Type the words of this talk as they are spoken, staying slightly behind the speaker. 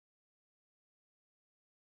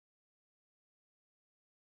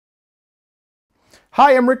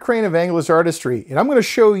Hi, I'm Rick Crane of Anglers Artistry, and I'm going to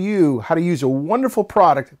show you how to use a wonderful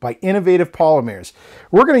product by Innovative Polymers.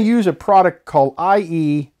 We're going to use a product called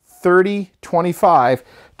IE3025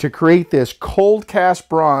 to create this cold cast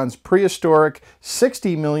bronze prehistoric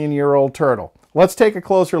 60 million year old turtle. Let's take a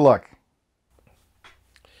closer look.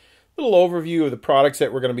 Little overview of the products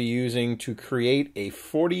that we're going to be using to create a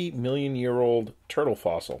 40 million year old turtle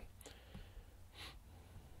fossil.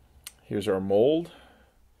 Here's our mold.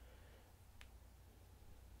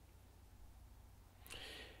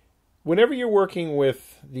 Whenever you're working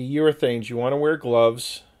with the urethanes, you want to wear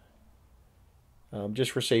gloves, just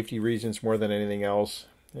for safety reasons more than anything else.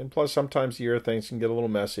 And plus, sometimes the urethanes can get a little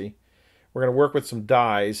messy. We're going to work with some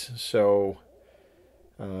dyes. So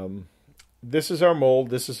this is our mold.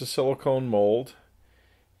 This is a silicone mold.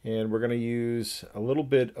 And we're going to use a little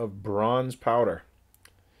bit of bronze powder.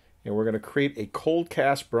 And we're going to create a cold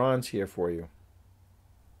cast bronze here for you.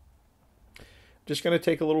 I'm just going to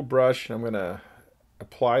take a little brush. I'm going to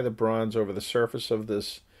apply the bronze over the surface of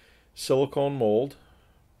this silicone mold.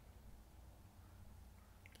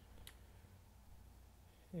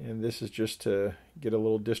 And this is just to get a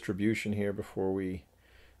little distribution here before we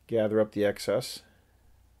gather up the excess.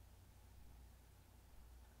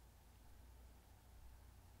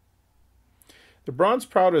 The bronze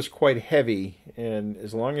powder is quite heavy, and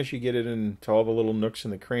as long as you get it into all the little nooks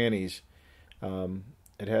and the crannies,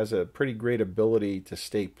 it has a pretty great ability to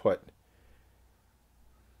stay put.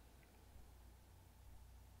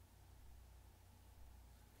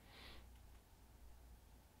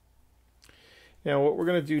 Now what we're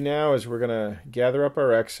going to do now is we're going to gather up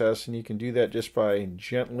our excess, and you can do that just by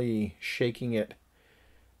gently shaking it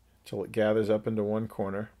until it gathers up into one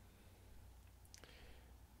corner.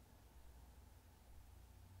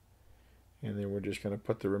 And then we're just going to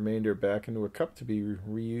put the remainder back into a cup to be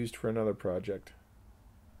reused for another project.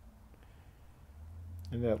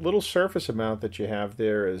 And that little surface amount that you have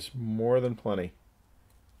there is more than plenty.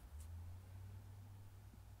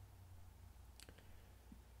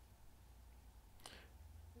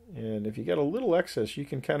 And if you got a little excess, you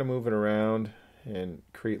can kind of move it around and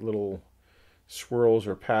create little swirls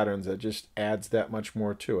or patterns that just adds that much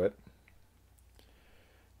more to it.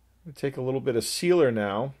 I'll take a little bit of sealer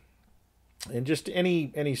now, and just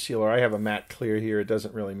any sealer. I have a matte clear here. It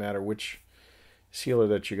doesn't really matter which sealer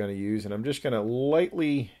that you're going to use, and I'm just going to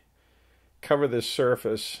lightly cover this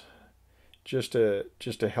surface just to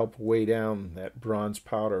help weigh down that bronze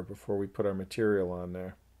powder before we put our material on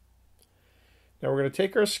there. Now we're going to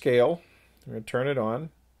take our scale, we're going to turn it on,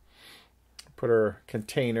 put our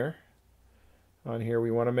container on here. We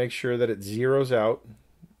want to make sure that it zeroes out,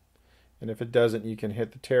 and if it doesn't, you can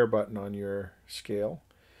hit the tare button on your scale.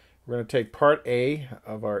 We're going to take part A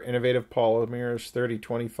of our Innovative Polymers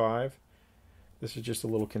 3025. This is just a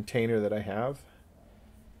little container that I have.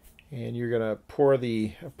 And you're going to pour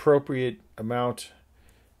the appropriate amount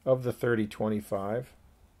of the 3025.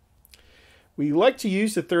 We like to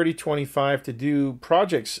use the 3025 to do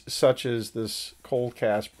projects such as this cold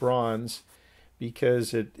cast bronze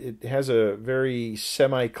because it has a very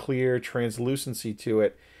semi-clear translucency to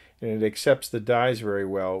it, and it accepts the dyes very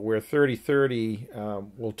well, where 3030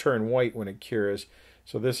 will turn white when it cures.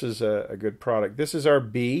 So this is a good product. This is our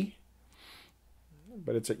B,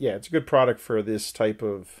 but it's a good product for this type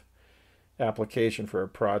of application for a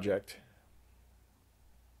project.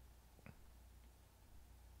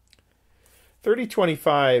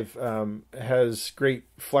 3025 has great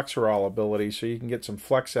flexural ability, so you can get some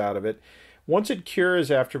flex out of it. Once it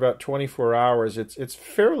cures after about 24 hours, it's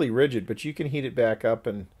fairly rigid, but you can heat it back up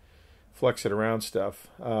and flex it around stuff.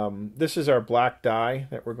 This is our black dye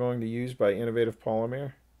that we're going to use by Innovative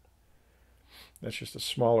Polymer. That's just a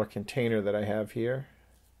smaller container that I have here.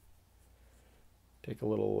 Take a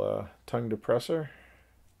little tongue depressor.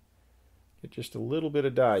 Get just a little bit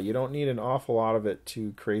of dye. You don't need an awful lot of it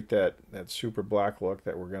to create that super black look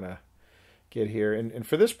that we're going to get here. And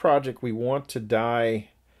for this project, we want to dye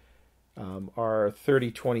our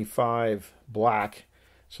 3025 black,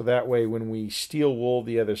 so that way when we steel wool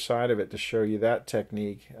the other side of it to show you that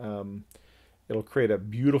technique, it'll create a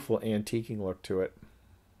beautiful antiquing look to it.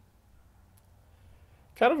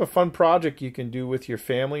 Kind of a fun project you can do with your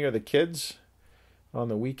family or the kids on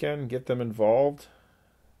the weekend. Get them involved.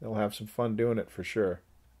 They'll have some fun doing it for sure.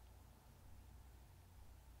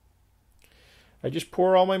 I just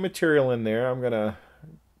pour all my material in there. I'm going to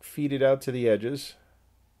feed it out to the edges.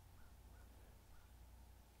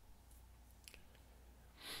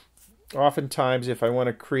 Oftentimes, if I want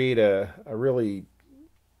to create a really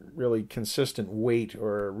consistent weight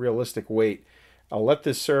or a realistic weight, I'll let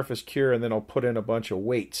this surface cure and then I'll put in a bunch of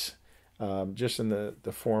weights, just in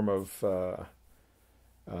the form of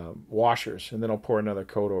washers, and then I'll pour another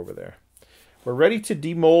coat over there. We're ready to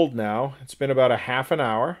demold now. It's been about a half an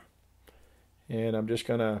hour, and I'm just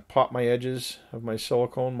going to pop my edges of my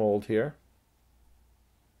silicone mold here.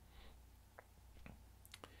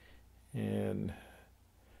 And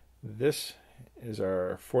this is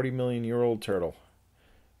our 40 million year old turtle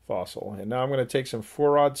fossil. And now I'm going to take some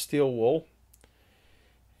 4-rod steel wool,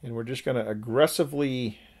 and we're just going to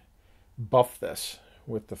aggressively buff this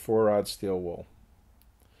with the 4-rod steel wool.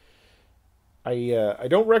 I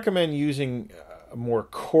don't recommend using a more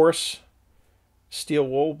coarse steel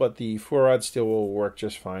wool, but the 4-rod steel wool will work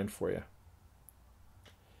just fine for you.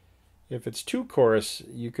 If it's too coarse,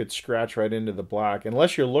 you could scratch right into the black.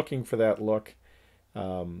 Unless you're looking for that look,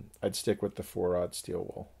 I'd stick with the 4-rod steel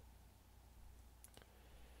wool.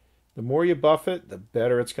 The more you buff it, the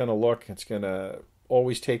better it's going to look. It's going to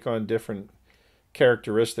always take on different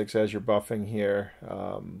characteristics as you're buffing here.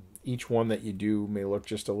 Each one that you do may look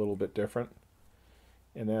just a little bit different,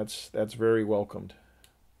 and that's very welcomed.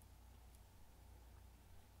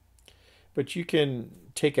 But you can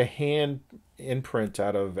take a hand imprint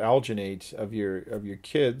out of alginate of your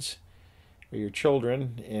kids or your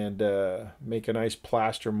children and make a nice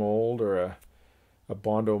plaster mold or a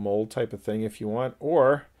Bondo mold type of thing if you want,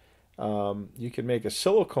 or you can make a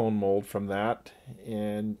silicone mold from that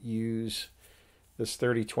and use this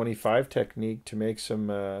 30-25 technique to make some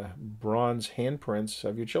bronze handprints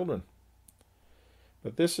of your children.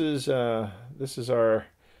 But this is our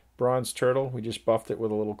bronze turtle. We just buffed it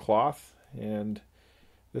with a little cloth, and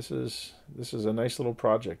this is a nice little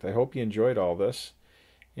project. I hope you enjoyed all this.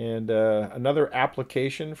 And another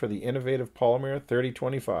application for the innovative polymer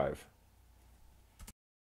 30-25.